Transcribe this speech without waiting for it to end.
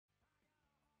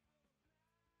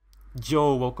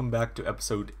Yo, welcome back to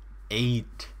episode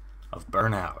 8 of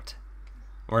Burnout.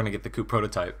 We're gonna get the coupe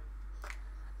prototype.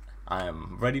 I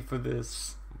am ready for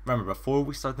this. Remember, before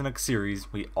we start the next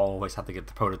series, we always have to get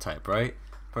the prototype, right?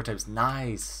 Prototype's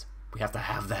nice. We have to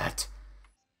have that.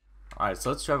 Alright, so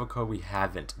let's drive a car we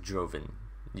haven't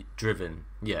driven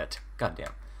yet.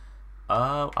 Goddamn.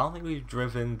 I don't think we've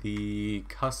driven the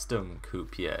custom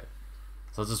coupe yet.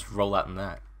 So let's just roll out in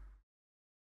that.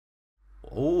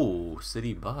 Oh,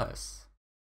 city bus.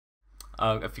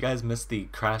 If you guys missed the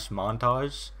crash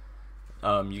montage,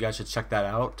 you guys should check that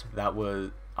out. I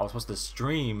was supposed to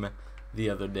stream the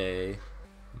other day.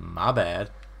 My bad.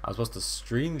 I was supposed to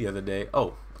stream the other day.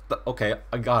 Oh, okay,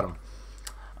 I got him.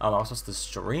 I was supposed to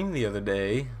stream the other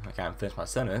day. I can't finish my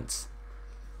sentence.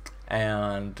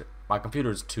 And my computer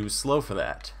is too slow for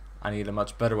that. I need a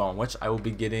much better one, which I will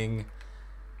be getting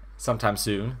sometime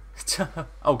soon.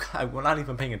 Oh god, we're not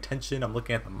even paying attention. I'm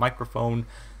looking at the microphone.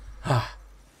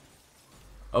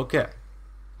 Okay.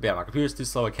 But yeah, my computer's too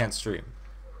slow. I can't stream.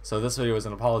 So this video is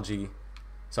an apology.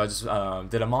 So I just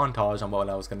did a montage on what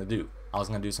I was going to do. I was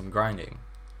going to do some grinding.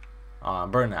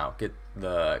 Burnout. Get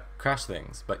the crash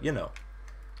things. But you know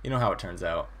how it turns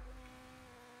out.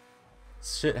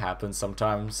 Shit happens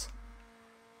sometimes.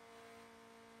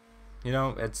 You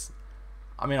know,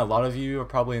 I mean, a lot of you are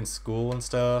probably in school and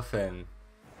stuff, and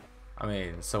I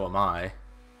mean, so am I.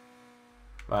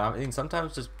 But I mean,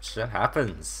 sometimes just shit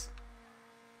happens.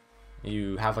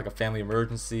 You have like a family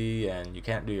emergency, and you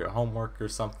can't do your homework or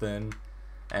something,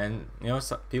 and you know,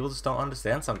 people just don't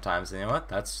understand sometimes. And you know what?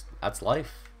 That's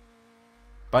life.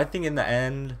 But I think in the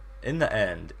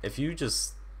end, if you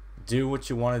just do what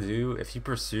you want to do, if you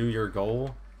pursue your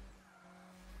goal,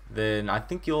 then I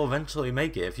think you'll eventually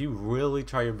make it. If you really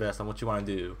try your best on what you want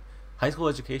to do, high school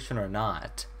education or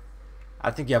not, I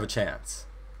think you have a chance.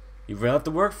 You really have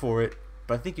to work for it,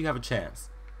 but I think you have a chance.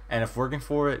 And if working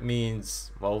for it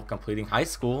means, well, completing high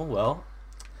school, well,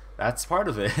 that's part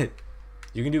of it.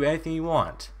 You can do anything you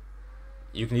want.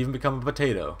 You can even become a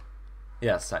potato.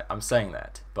 Yes, I'm saying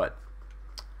that, but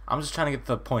I'm just trying to get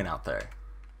the point out there.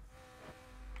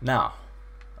 Now,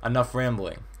 enough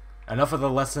rambling. Enough of the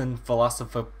lesson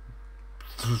philosophy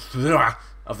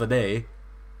of the day.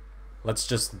 Let's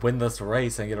just win this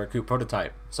race and get our coupe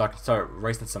prototype so I can start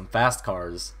racing some fast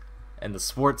cars in the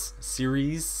sports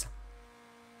series.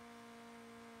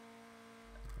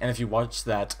 And if you watch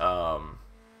that the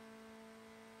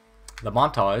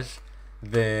montage,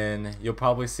 then you'll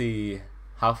probably see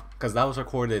how, because that was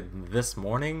recorded this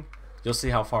morning, you'll see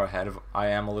how far ahead I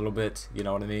am a little bit, you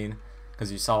know what I mean?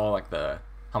 Because you saw like how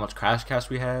much crash cash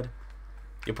we had.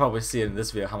 You'll probably see it in this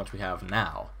video how much we have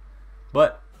now.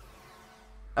 But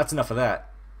that's enough of that.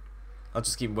 Let's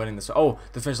just keep winning this. Oh,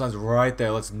 the finish line's right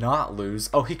there. Let's not lose.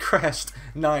 Oh, he crashed.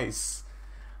 Nice.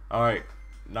 Alright.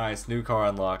 Nice. New car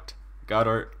unlocked. Got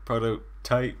our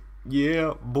prototype.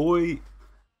 Yeah, boy.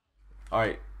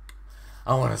 Alright.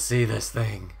 I want to see this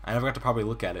thing. I never got to probably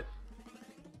look at it.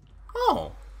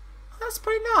 Oh. That's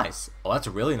pretty nice. Oh, that's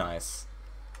really nice.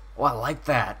 Oh, I like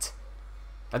that.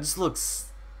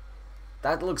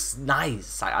 That looks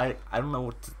nice. I don't know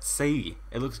what to say.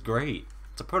 It looks great.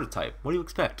 It's a prototype. What do you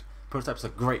expect? Prototypes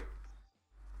look great.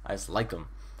 I just like them.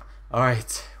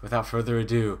 Alright, without further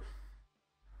ado,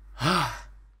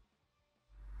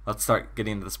 let's start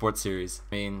getting into the sports series.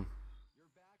 I mean,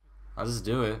 I'll just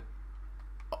do it.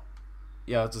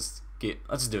 Yeah, let's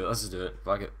just do it.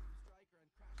 Fuck it.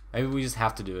 Maybe we just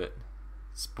have to do it.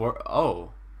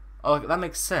 Oh, that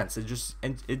makes sense. It just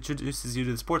introduces you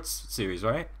to the sports series,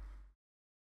 right?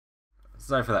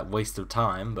 Sorry for that waste of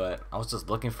time, but I was just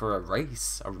looking for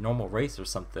a normal race or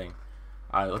something.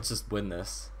 Alright, let's just win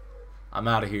this. I'm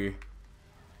out of here.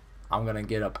 I'm gonna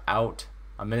get up out.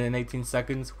 A minute and 18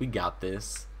 seconds. We got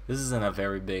this. This isn't a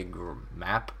very big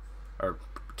map or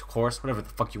course, whatever the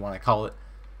fuck you want to call it.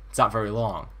 It's not very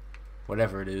long.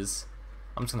 Whatever it is.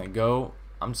 I'm just gonna go.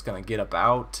 I'm just gonna get up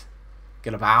out.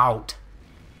 Get up out.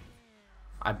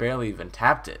 I barely even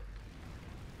tapped it.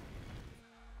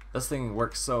 This thing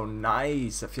works so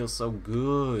nice. It feels so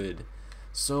good.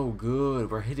 So good.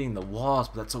 We're hitting the walls,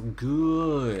 but that's so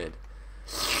good.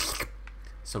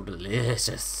 So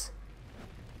delicious.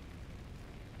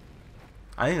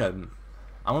 I'm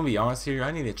gonna be honest here.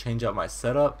 I need to change up my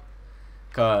setup.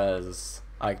 Cause,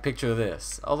 like, picture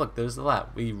this. Oh look, there's the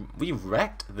lap. We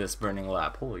wrecked this burning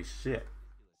lap. Holy shit.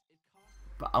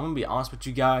 But I'm gonna be honest with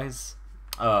you guys.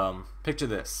 Picture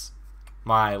this.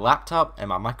 My laptop and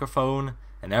my microphone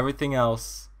and everything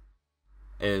else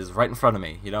is right in front of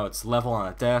me. You know, it's level on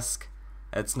a desk.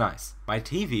 It's nice. My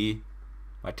TV,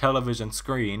 my television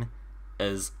screen,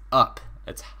 is up.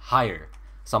 It's higher.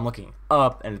 So I'm looking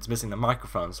up and it's missing the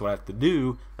microphone. So what I have to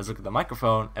do is look at the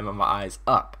microphone and move my eyes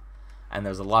up. And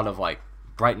there's a lot of like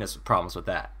brightness problems with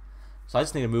that. So I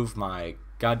just need to move my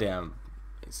goddamn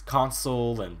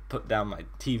console and put down my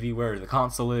TV where the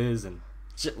console is and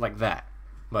shit like that.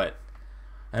 But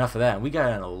enough of that. We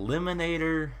got an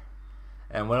eliminator.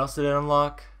 And what else did it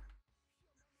unlock?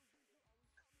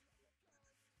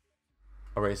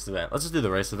 A race event. Let's just do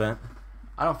the race event.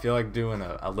 I don't feel like doing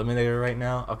an eliminator right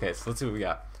now. Okay, so let's see what we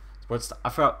got. Sports. I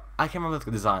forgot. I can't remember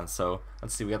the design. So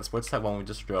let's see. We got the Sports Type 1 we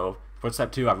just drove. Sports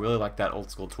Type 2. I really like that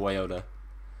old school Toyota.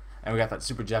 And we got that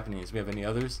Super Japanese. We have any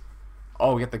others?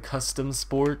 Oh, we got the Custom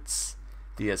Sports,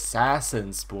 the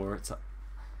Assassin Sports,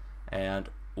 and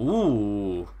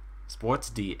ooh,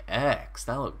 Sports DX.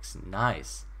 That looks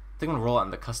nice. I think I'm gonna roll out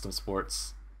in the Custom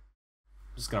Sports.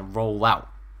 I'm just gonna roll out,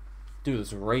 do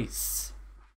this race.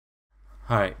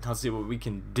 Alright, let's see what we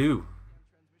can do.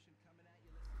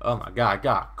 Oh my god, I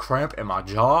got a cramp in my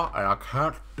jaw and I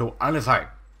can't do anything.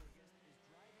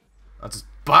 Let's just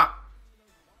bop.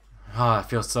 Ah, it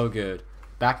feels so good.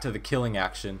 Back to the killing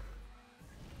action.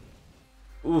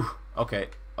 Ooh, okay.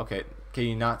 Can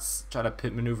you not try to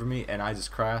pit maneuver me and I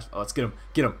just crashed? Oh, let's get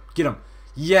him.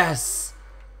 Yes!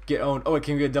 Get owned. Oh, wait,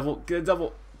 can we get a double? Get a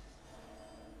double.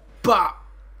 Bah!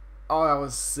 Oh, that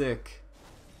was sick.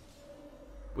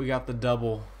 We got the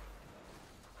double.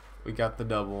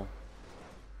 That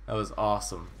was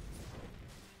awesome.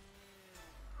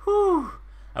 Whew.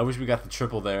 I wish we got the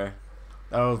triple there.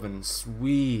 That would have been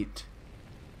sweet.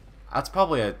 That's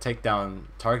probably a takedown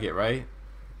target, right?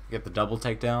 Get the double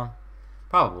takedown?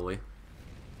 Probably.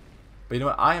 But you know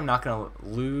what? I am not going to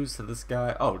lose to this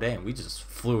guy. Oh, damn. We just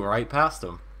flew right past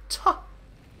him.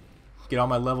 Get on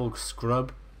my level,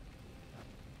 scrub.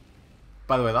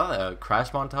 By the way, that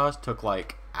crash montage took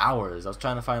like hours. I was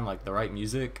trying to find like the right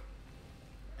music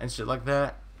and shit like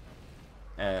that.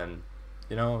 And,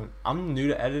 you know, I'm new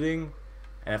to editing.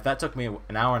 And if that took me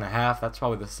an hour and a half, that's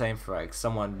probably the same for like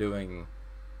someone doing,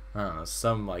 I don't know,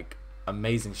 some like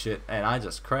amazing shit. And I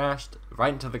just crashed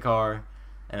right into the car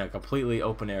in a completely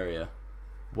open area.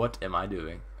 What am I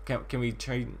doing? Can we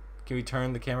turn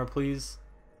the camera, please?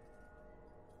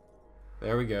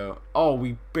 There we go. Oh,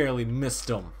 we barely missed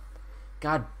him.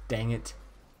 God dang it.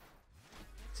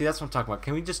 See, that's what I'm talking about.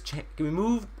 Can we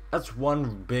move? That's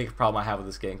one big problem I have with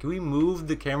this game. Can we move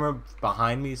the camera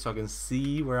behind me so I can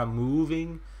see where I'm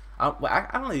moving? I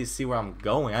don't need to see where I'm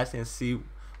going. I just need to see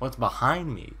what's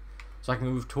behind me so I can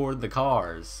move toward the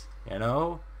cars. You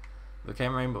know, the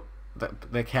camera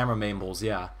angles.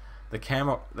 Yeah,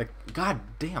 god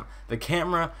damn, the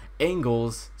camera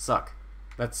angles suck.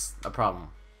 That's a problem.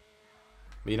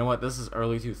 But you know what? This is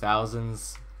early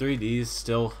 2000s. 3D is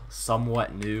still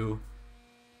somewhat new.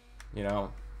 You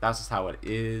know, that's just how it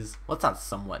is. Well, it's not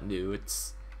somewhat new.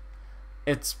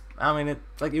 I mean, it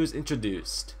was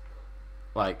introduced.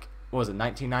 Like, what was it,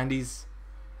 1990s?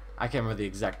 I can't remember the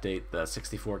exact date the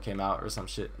 64 came out or some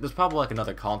shit. There's probably like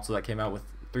another console that came out with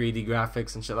 3D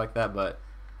graphics and shit like that, but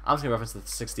I'm just gonna reference the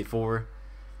 64.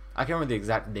 I can't remember the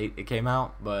exact date it came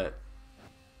out, but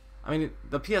I mean,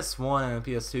 the PS1 and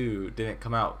the PS2 didn't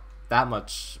come out that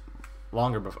much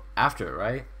longer after,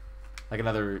 right? Like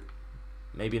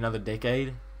maybe another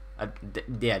decade?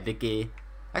 Yeah, decade.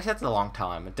 Actually, that's a long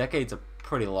time. A decade's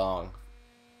pretty long.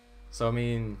 So, I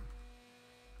mean,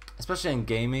 especially in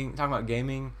gaming, talking about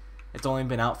gaming, it's only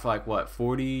been out for like, what,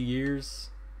 40 years?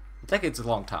 A decade's a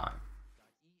long time.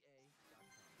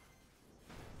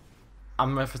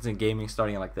 I'm referencing gaming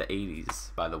starting in like the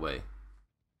 80s, by the way.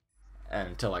 And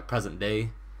until like present day.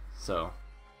 So,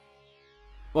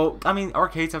 well, I mean,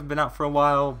 arcades have been out for a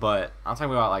while, but I'm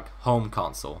talking about like home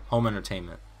console, home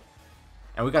entertainment.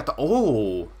 And we got the,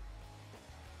 oh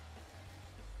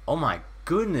my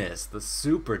goodness, the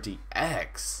Super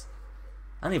DX.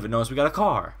 I didn't even notice we got a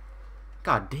car.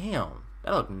 God damn,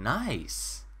 that looked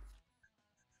nice.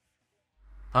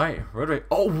 Alright, road rage.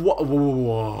 Oh,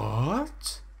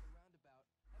 what?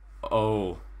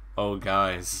 Oh,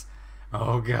 guys.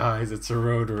 Oh, guys, it's a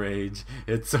road rage.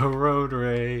 It's a road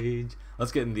rage.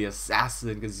 Let's get in the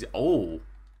assassin, because, oh,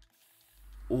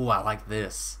 I like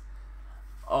this.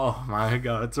 Oh, my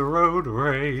God, it's a road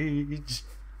rage.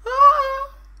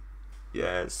 Ah!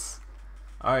 Yes.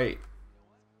 Alright.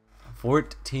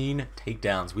 14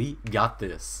 takedowns. We got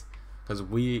this. Because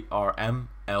we are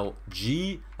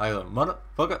MLG. Like a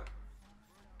motherfucker.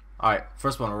 Alright,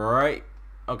 first one right.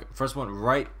 Okay, first one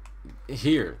right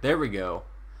here. There we go.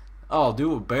 Oh,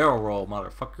 do a barrel roll,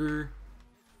 motherfucker.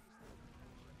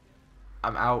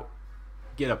 I'm out.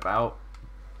 Get up out.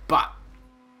 Bop.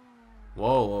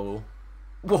 Whoa.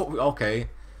 Whoa, okay.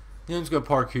 He's gonna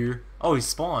park here. Oh, he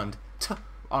spawned.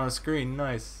 on a screen.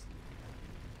 Nice.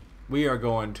 We are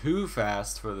going too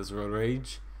fast for this road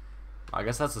rage. I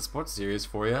guess that's a sports series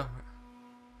for you.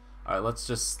 Alright, let's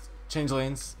just change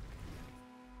lanes.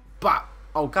 Bah!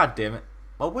 Oh, god damn it.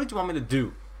 Well, what did you want me to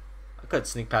do? I could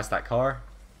sneak past that car.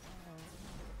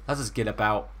 Let's just get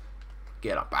about.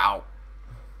 Get about.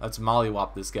 Let's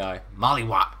mollywop this guy.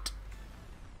 Mollywopped.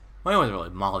 Well, he wasn't really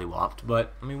mollywopped,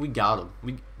 but, I mean, we got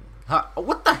him. Oh,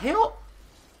 what the hell?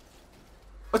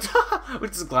 We're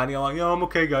just gliding along. Yo, I'm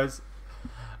okay, guys.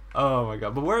 Oh my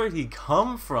god. But where did he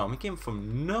come from? He came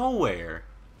from nowhere.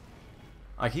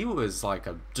 Like, he was like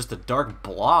just a dark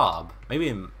blob.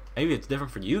 Maybe it's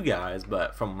different for you guys,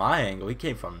 but from my angle, he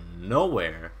came from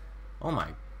nowhere. Oh my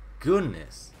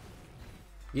goodness.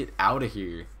 Get out of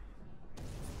here.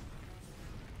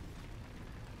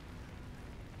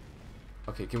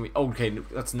 Okay, can we... Okay,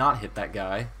 let's not hit that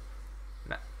guy.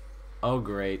 Oh,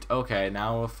 great. Okay,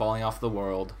 now we're falling off the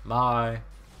world. Bye.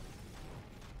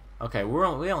 Okay, we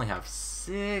only have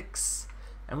 6,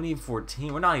 and we need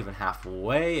 14. We're not even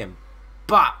halfway, and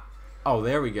bah! Oh,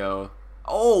 there we go.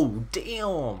 Oh,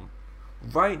 damn!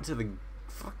 Right to the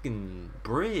fucking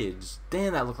bridge.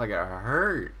 Damn, that looked like it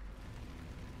hurt.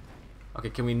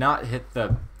 Okay, can we not hit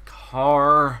the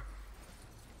car?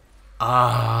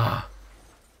 Ah.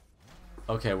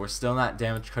 Okay, we're still not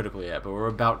damaged critically yet, but we're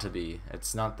about to be.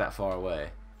 It's not that far away.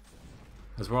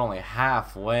 Because we're only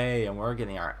halfway, and we're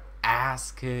getting our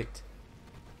ass kicked.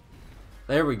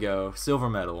 There we go. Silver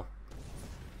medal.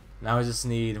 Now we just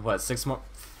need, what, 6 more?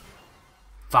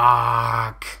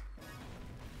 Fuck!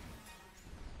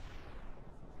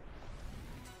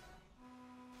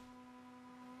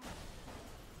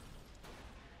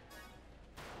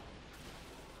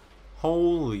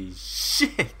 Holy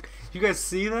shit! You guys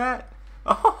see that?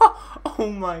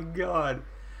 Oh my god.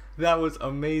 That was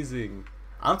amazing.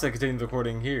 I'm going to continue the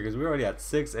recording here because we're already at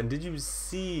 6. And did you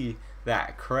see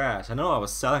that crash? I know I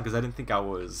was silent because I didn't think I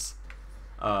was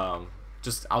thought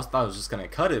I was just gonna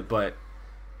cut it, but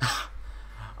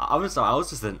I was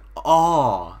just in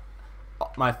awe.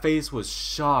 My face was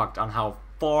shocked on how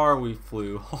far we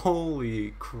flew.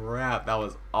 Holy crap, that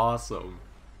was awesome.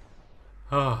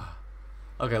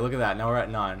 Okay, look at that. Now we're at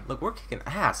 9. Look, we're kicking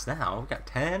ass now. We got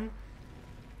 10.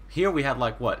 Here we had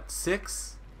like what,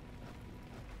 6?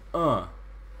 Look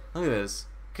at this.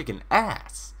 Kicking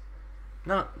ass.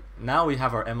 Now we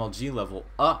have our MLG level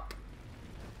up.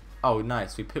 Oh,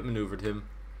 nice. We pit maneuvered him.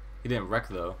 He didn't wreck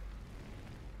though.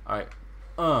 Alright.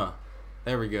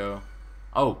 There we go.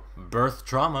 Oh, birth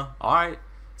trauma. Alright.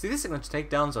 See, these signature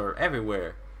takedowns are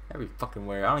everywhere. Every fucking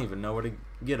where. I don't even know where to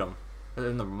get them. They're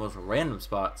in the most random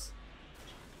spots.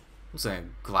 I'm just gonna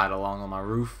glide along on my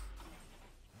roof.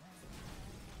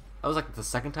 That was like the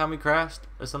second time we crashed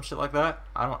or some shit like that.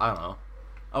 I don't know.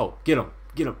 Oh, get him.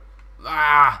 Get him.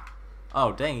 Ah!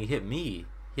 Oh, dang, he hit me.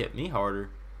 He hit me harder.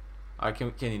 Alright,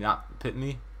 can he not pit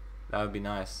me? That would be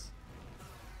nice.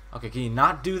 Okay, can you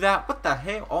not do that? What the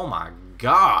hell? Oh my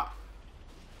god.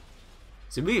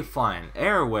 See, we flying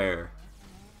everywhere.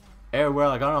 Everywhere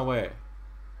like I don't know where. You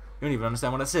don't even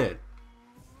understand what I said.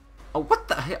 Oh, what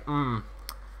the hell?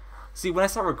 See, when I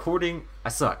start recording, I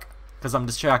suck. Because I'm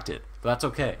distracted. But that's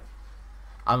okay.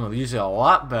 I'm usually a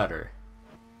lot better.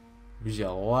 Usually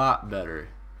a lot better.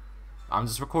 I'm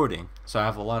just recording, so I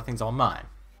have a lot of things on mind.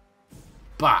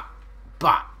 Bah!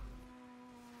 Bah!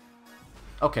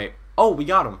 Okay. Oh, we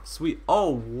got him. Sweet.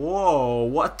 Oh, whoa.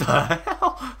 What the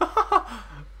hell?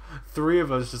 3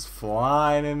 of us just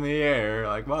flying in the air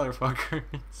like motherfuckers.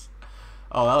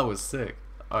 Oh, that was sick.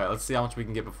 Alright, let's see how much we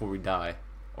can get before we die.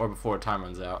 Or before time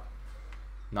runs out.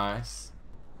 Nice.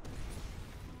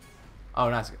 Oh,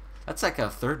 nice. That's like a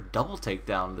 3rd double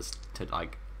takedown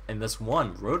in this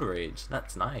one road rage.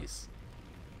 That's nice.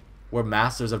 We're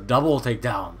masters of double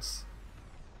takedowns.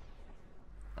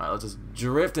 Alright, let's just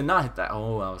drift and not hit that.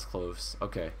 Oh, that was close.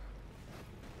 Okay.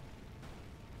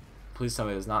 Please tell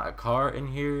me there's not a car in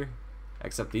here.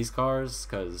 Except these cars,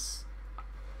 because...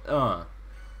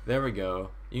 there we go.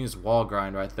 You can just wall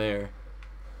grind right there.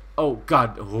 Oh,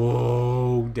 god.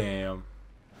 Oh, damn.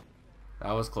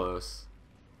 That was close.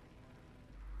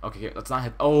 Okay, let's not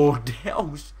hit... Oh, damn.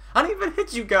 Oh, I didn't even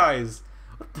hit you guys.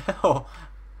 What the hell?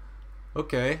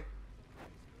 Okay.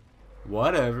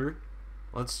 Whatever.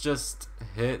 Let's just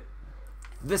hit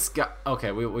this guy.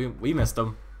 Okay, we missed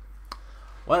him.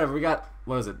 Whatever, we got...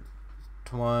 What is it?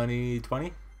 20?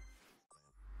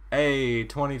 Hey,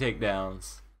 20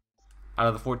 takedowns. Out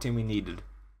of the 14 we needed.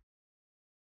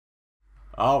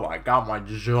 Oh my god, my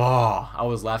jaw. I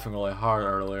was laughing really hard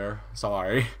earlier.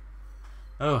 Sorry.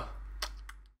 Oh.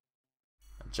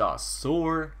 My jaw's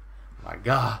sore. My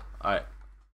god. Alright.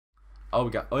 Oh,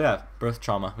 we got, oh yeah, birth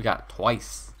trauma. We got it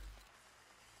twice.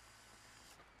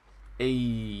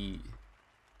 A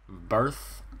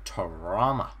birth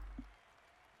trauma.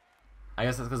 I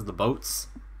guess that's because of the boats.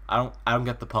 I don't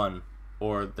get the pun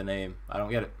or the name. I don't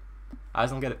get it. I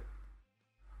just don't get it.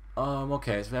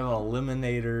 Okay, so we have an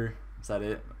eliminator. Is that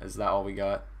it? Is that all we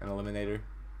got? An eliminator?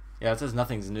 Yeah, it says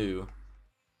nothing's new.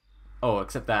 Oh,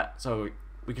 except that. So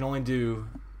we can only do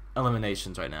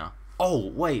eliminations right now. Oh,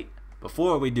 wait.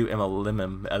 Before we do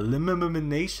eliminations,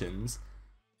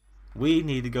 we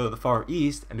need to go to the Far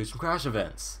East and do some crash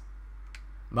events.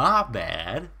 My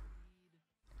bad.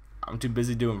 I'm too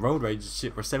busy doing road rage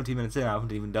shit. We're 17 minutes in. I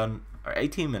haven't even done, or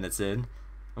 18 minutes in, and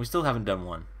we still haven't done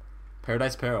one.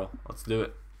 Paradise Peril. Let's do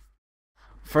it.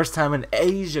 First time in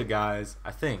Asia, guys.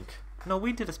 I think. No,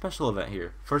 we did a special event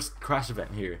here. First crash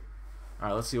event here.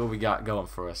 Alright, let's see what we got going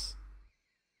for us.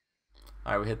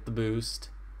 Alright, we hit the boost.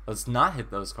 Let's not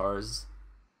hit those cars.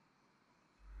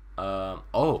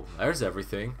 Oh, there's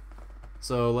everything.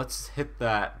 So let's hit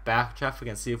that back traffic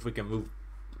and see if we can move,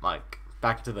 like,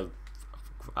 back to the,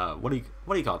 what do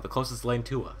you call it? The closest lane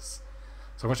to us.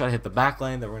 So we're gonna try to hit the back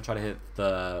lane, then we're gonna try to hit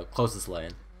the closest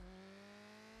lane.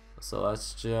 So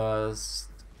let's just,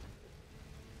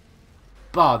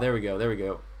 oh, there we go, there we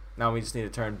go. Now we just need to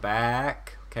turn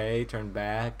back. Okay, turn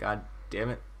back. God damn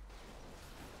it.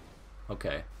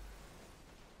 Okay.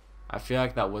 I feel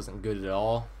like that wasn't good at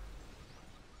all,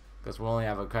 because we only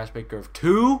have a crash breaker of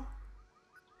 2.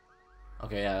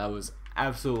 Okay, yeah, that was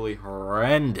absolutely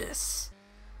horrendous.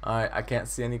 Alright, I can't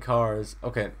see any cars.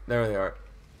 Okay, there they are.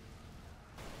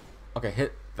 Okay,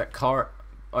 hit that car.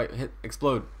 Alright, hit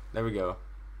explode. There we go.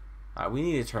 Alright, we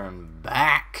need to turn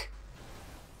back.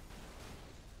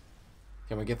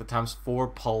 Can we get the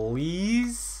 ×4,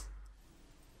 please?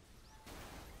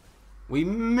 We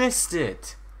missed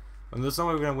it. And there's no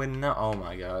way we're gonna win now. Oh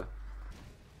my god.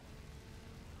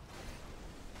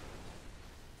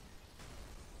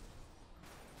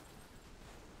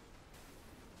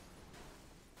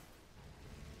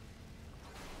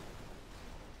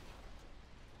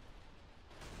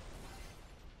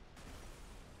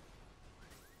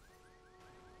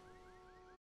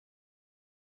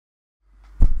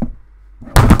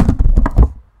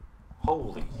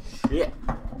 Holy shit.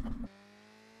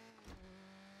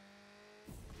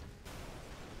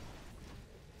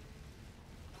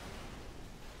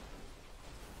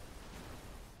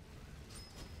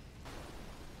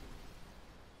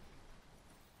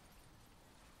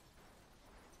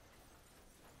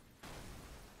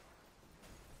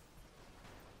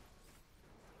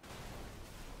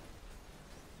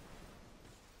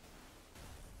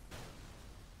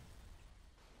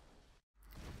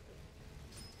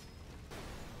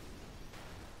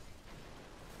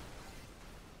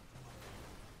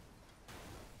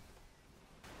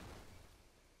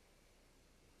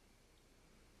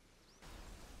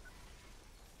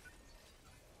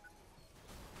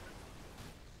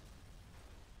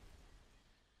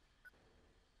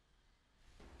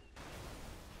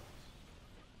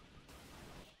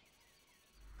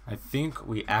 I think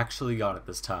we actually got it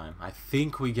this time. I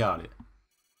think we got it.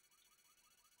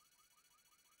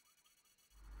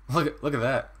 Look at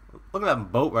that. Look at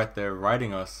that boat right there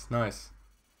riding us. Nice.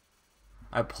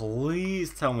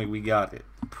 Please tell me we got it.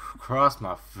 Cross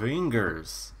my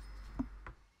fingers.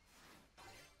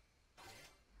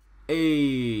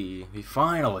 Hey, we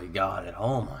finally got it.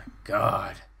 Oh my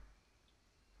god.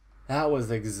 That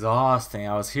was exhausting.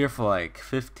 I was here for like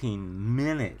 15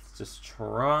 minutes just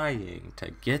trying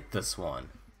to get this one.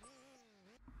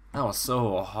 That was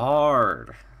so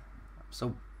hard. I'm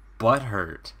so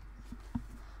butthurt.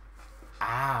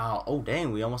 Ow. Oh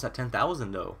dang, we almost at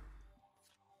 10,000 though.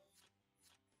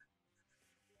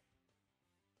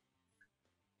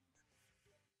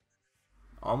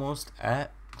 Almost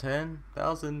at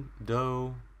 10,000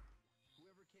 dough.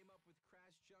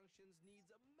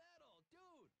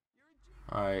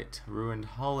 Alright, Ruined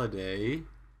Holiday.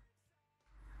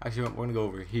 Actually, we're gonna go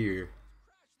over here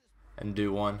and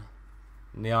do one.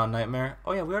 Neon Nightmare.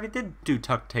 Oh yeah, we already did do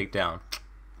Takedown.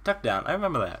 Takedown, I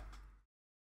remember that.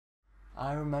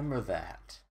 I remember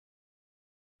that.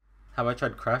 Have I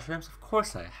tried crash ramps? Of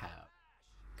course I have.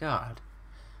 God.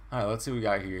 Alright, let's see what we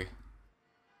got here.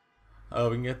 Oh,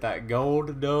 we can get that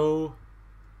gold dough.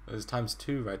 There's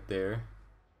 ×2 right there.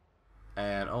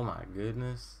 And oh my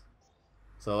goodness.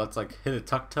 So let's like hit a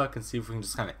tuk-tuk and see if we can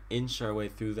just kind of inch our way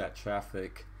through that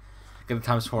traffic. Get the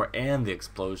 ×4 and the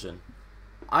explosion.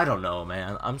 I don't know,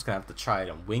 man. I'm just gonna have to try it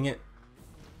and wing it,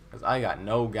 because I got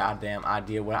no goddamn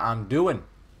idea what I'm doing.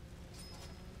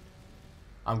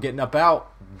 I'm getting up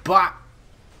out. Bop.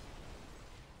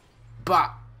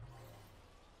 Bop.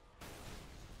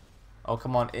 Oh,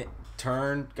 come on. It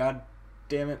turn. God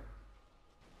damn it.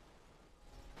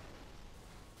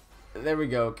 There we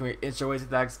go. Can we inch our way to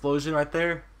that explosion right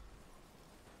there?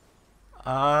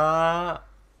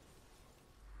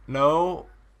 No.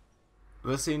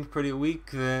 This seemed pretty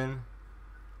weak then.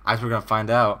 I guess we're gonna find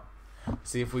out.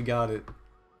 See if we got it.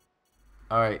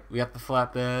 Alright, we got the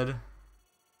flatbed.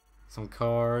 Some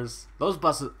cars. Those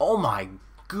buses. Oh my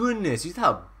goodness. You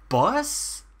thought a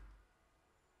bus?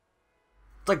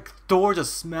 It's like Thor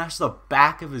just smashed the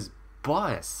back of his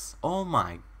bus. Oh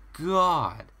my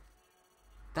god.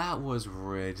 That was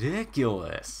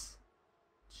ridiculous.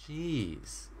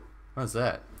 Jeez. What is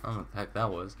that? I don't know what the heck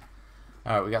that was.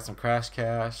 Alright, we got some crash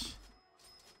cash.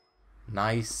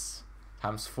 Nice.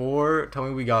 ×4. Tell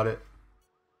me we got it.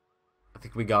 I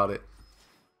think we got it.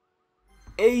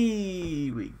 Hey,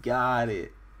 we got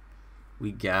it.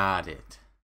 We got it.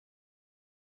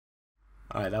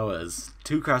 Alright, that was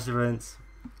 2 crash events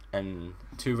and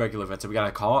 2 regular events. So we got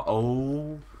a call.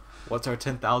 Oh, what's our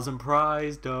 10,000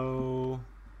 prize, though?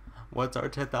 What's our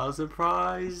 10,000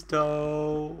 prize,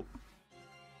 though?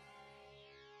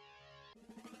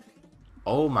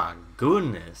 Oh my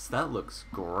goodness, that looks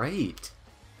great.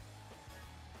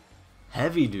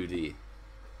 Heavy duty,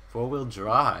 4-wheel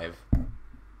drive.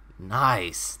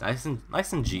 Nice, nice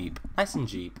and Jeep, nice and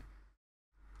Jeep.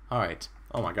 All right.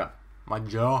 Oh my god, my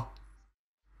jaw.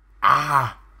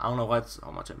 Ah, I don't know what's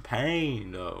so much in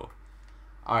pain though.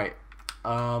 All right.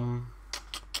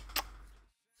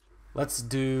 Let's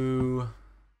do.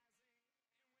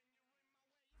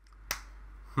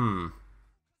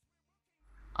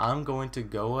 I'm going to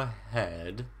go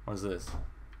ahead. What is this?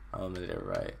 Eliminator,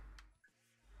 right?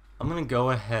 I'm gonna go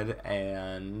ahead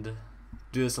and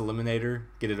do this eliminator,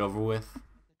 get it over with.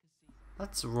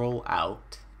 Let's roll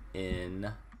out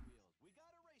in.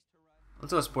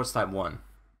 Let's go sports type 1.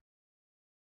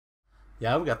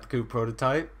 Yeah, we got the coupe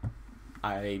prototype.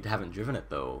 I haven't driven it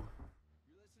though.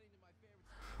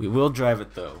 We will drive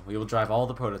it though. We will drive all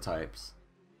the prototypes.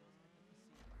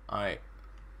 Alright.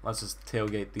 Let's just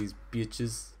tailgate these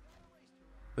bitches.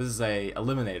 This is a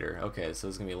eliminator. Okay, so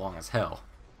it's gonna be long as hell.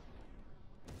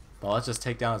 But let's just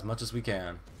take down as much as we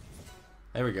can.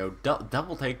 There we go.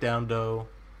 Double takedown though.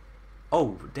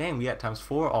 Oh, dang, we got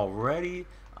 ×4 already.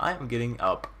 I am getting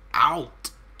up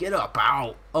out. Get up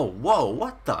out. Oh, whoa,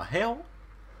 what the hell?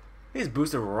 He's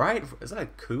boosted right. Is that a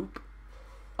coupe?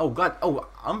 Oh god. Oh,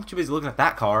 I'm too busy looking at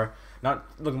that car, not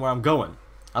looking where I'm going.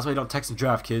 That's why you don't text and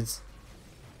drive, kids.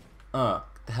 Get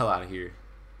the hell out of here.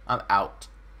 I'm out.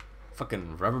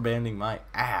 Fucking rubber banding my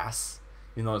ass.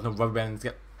 You know there's no rubber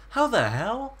banding. How the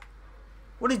hell?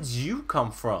 Where did you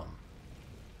come from?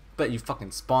 Bet you fucking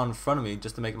spawned in front of me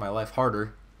just to make my life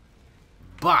harder.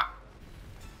 Bah!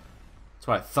 That's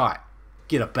what I thought.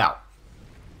 Get up out.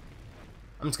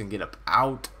 I'm just gonna get up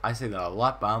out. I say that a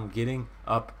lot, but I'm getting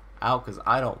up out because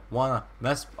I don't wanna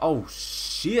mess. Oh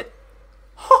shit!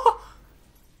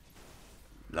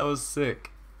 That was sick.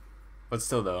 But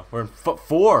still though, we're in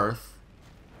 4th.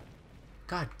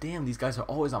 God damn, these guys are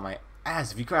always on my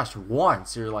ass. If you crash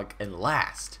once, you're like in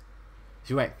last. If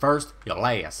you ain't first, you're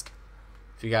last.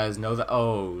 If you guys know that.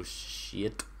 Oh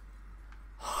shit.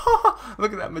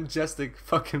 Look at that majestic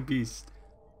fucking beast.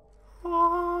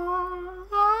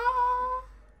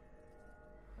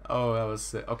 Oh, that was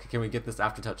sick. Okay, can we get this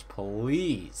aftertouch,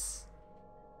 please?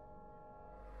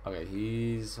 Okay,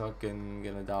 he's fucking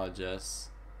gonna dodge us.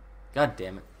 God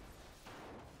damn it.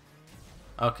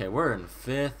 Okay, we're in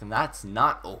 5th, and that's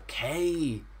not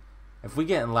okay. If we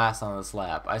get in last on this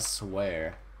lap, I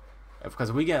swear. Because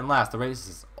if we get in last, the race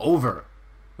is over.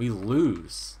 We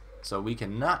lose. So we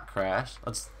cannot crash.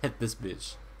 Let's hit this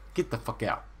bitch. Get the fuck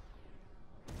out.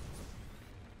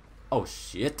 Oh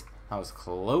shit. That was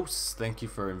close. Thank you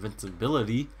for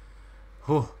invincibility.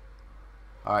 Whew.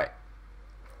 Alright.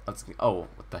 Let's. Oh,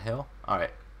 what the hell?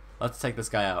 Alright. Let's take this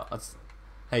guy out. Let's.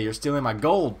 Hey, you're stealing my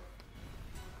gold.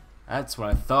 That's what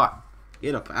I thought.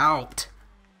 Get up out.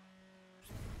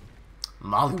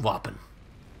 Molly-whopping.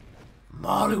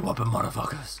 Molly-whopping,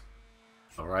 motherfuckers.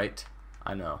 Alright.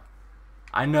 I know.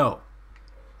 I know.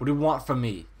 What do you want from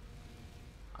me?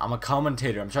 I'm a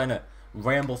commentator. I'm trying to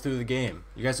ramble through the game.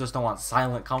 You guys just don't want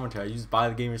silent commentary. You just buy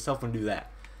the game yourself and do that.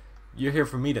 You're here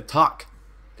for me to talk.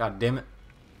 God damn it.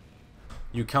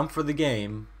 You come for the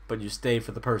game, but you stay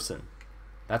for the person.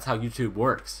 That's how YouTube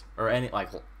works. Or any, like,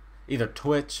 either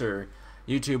Twitch or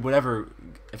YouTube, whatever.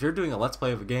 If you're doing a Let's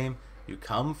Play of a game, you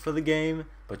come for the game,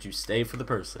 but you stay for the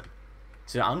person.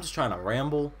 So I'm just trying to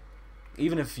ramble.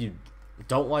 Even if you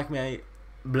don't like me,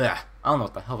 blah. I don't know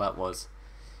what the hell that was.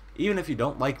 Even if you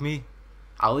don't like me,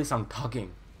 at least I'm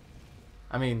talking.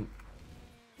 I mean,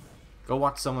 Go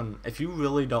watch someone. If you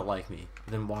really don't like me,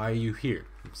 then why are you here?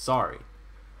 I'm sorry,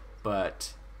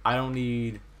 but I don't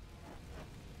need.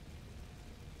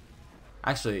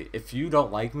 Actually, if you don't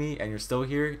like me and you're still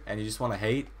here and you just want to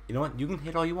hate, you know what? You can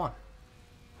hate all you want.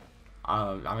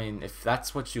 I mean, if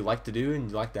that's what you like to do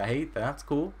and you like to hate, then that's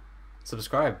cool.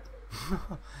 Subscribe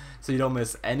so you don't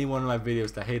miss any one of my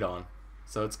videos to hate on.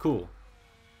 So it's cool.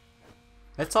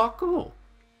 It's all cool.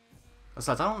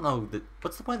 Besides, I don't know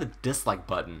what's the point of the dislike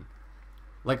button.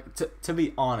 Like, to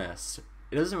be honest,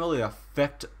 it doesn't really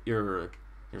affect your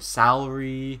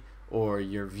salary or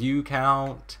your view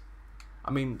count.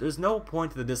 I mean, there's no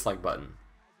point to the dislike button,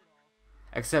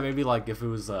 except maybe like if it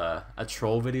was a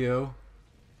troll video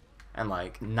and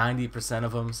like 90%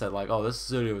 of them said like, oh, this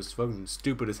video is fucking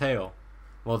stupid as hell.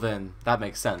 Well, then that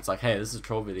makes sense. Like, hey, this is a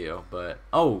troll video, but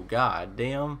oh god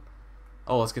damn.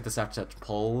 Oh, let's get this after touch,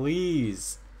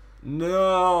 please.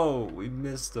 No, we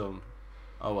missed them.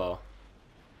 Oh well.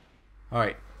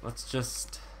 Alright, let's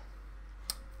just.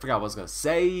 Forgot what I was gonna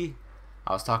say.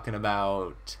 I was talking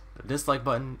about the dislike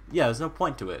button. Yeah, there's no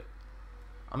point to it.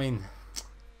 I mean,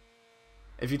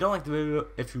 if you don't like the video,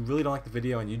 if you really don't like the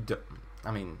video, and you do,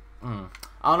 I mean, I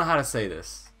don't know how to say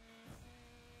this.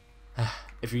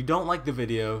 If you don't like the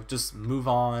video, just move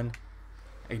on,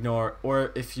 ignore.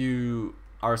 Or if you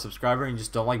are a subscriber and you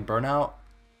just don't like Burnout,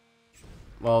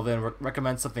 well then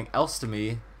recommend something else to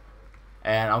me,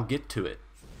 and I'll get to it.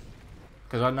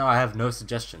 Because right now I have no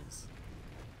suggestions.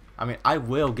 I mean, I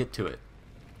will get to it.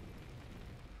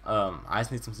 I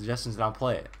just need some suggestions and I'll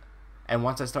play it. And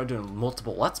once I start doing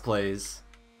multiple Let's Plays,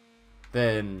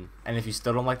 then, and if you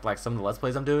still don't like some of the Let's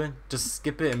Plays I'm doing, just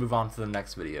skip it and move on to the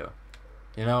next video.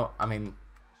 You know, I mean,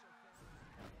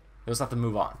 you just have to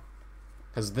move on.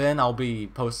 Because then I'll be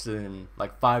posting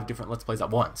like 5 different Let's Plays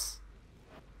at once.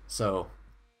 So,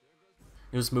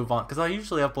 you just move on. Because I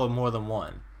usually upload more than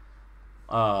one.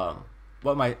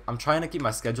 I'm trying to keep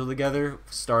my schedule together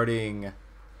starting,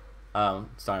 sorry,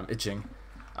 I'm itching.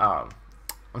 I'm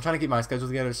trying to keep my schedule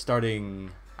together starting,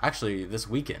 actually, this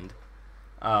weekend.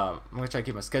 I'm going to try to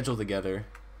keep my schedule together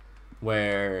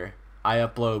where I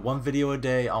upload 1 video a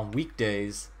day on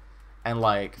weekdays and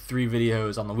like 3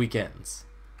 videos on the weekends.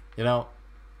 You know,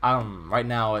 right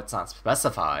now it's not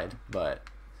specified, but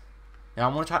you know,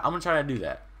 I'm gonna try to do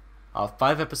that.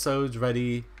 5 episodes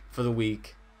ready for the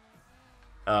week,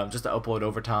 just to upload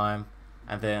over time,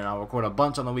 and then I'll record a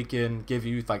bunch on the weekend, give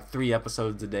you like 3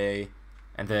 episodes a day,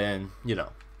 and then, you know,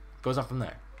 goes on from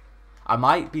there. I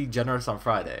might be generous on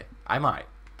Friday. I might,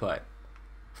 but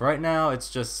for right now, it's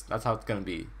just, that's how it's gonna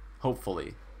be.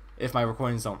 Hopefully, if my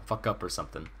recordings don't fuck up or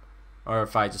something, or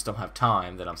if I just don't have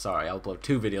time, then I'm sorry. I'll upload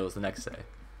 2 videos the next day.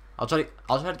 I'll try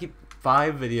to keep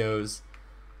 5 videos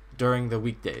during the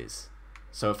weekdays.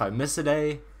 So if I miss a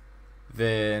day,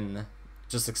 then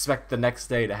just expect the next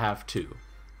day to have 2.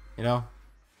 You know?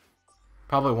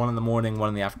 Probably 1 in the morning, 1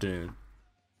 in the afternoon.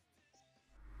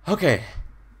 Okay.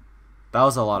 That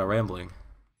was a lot of rambling.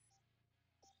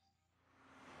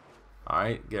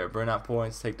 Alright, get our burnout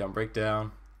points, takedown,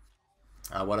 breakdown.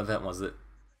 What event was it?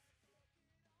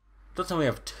 Don't tell me we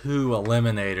have 2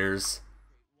 eliminators.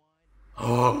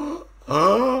 Oh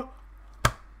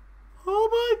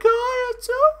my god, it's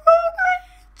so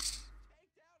great!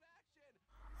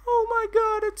 Oh my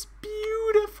god, it's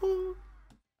beautiful.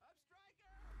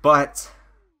 But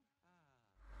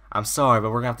I'm sorry,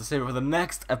 but we're gonna have to save it for the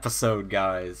next episode,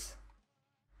 guys.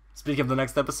 Speaking of the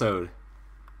next episode,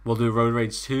 we'll do Road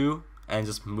Rage 2 and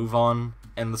just move on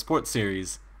in the sports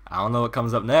series. I don't know what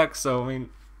comes up next, so I mean,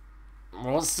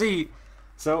 we'll see.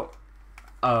 So,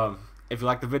 if you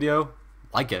like the video,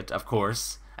 like it, of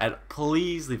course, and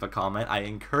please leave a comment. I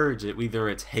encourage it, whether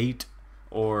it's hate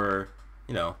or,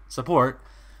 you know, support.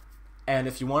 And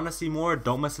if you want to see more,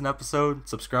 don't miss an episode,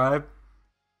 subscribe,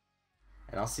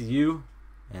 and I'll see you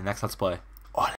in the next Let's Play.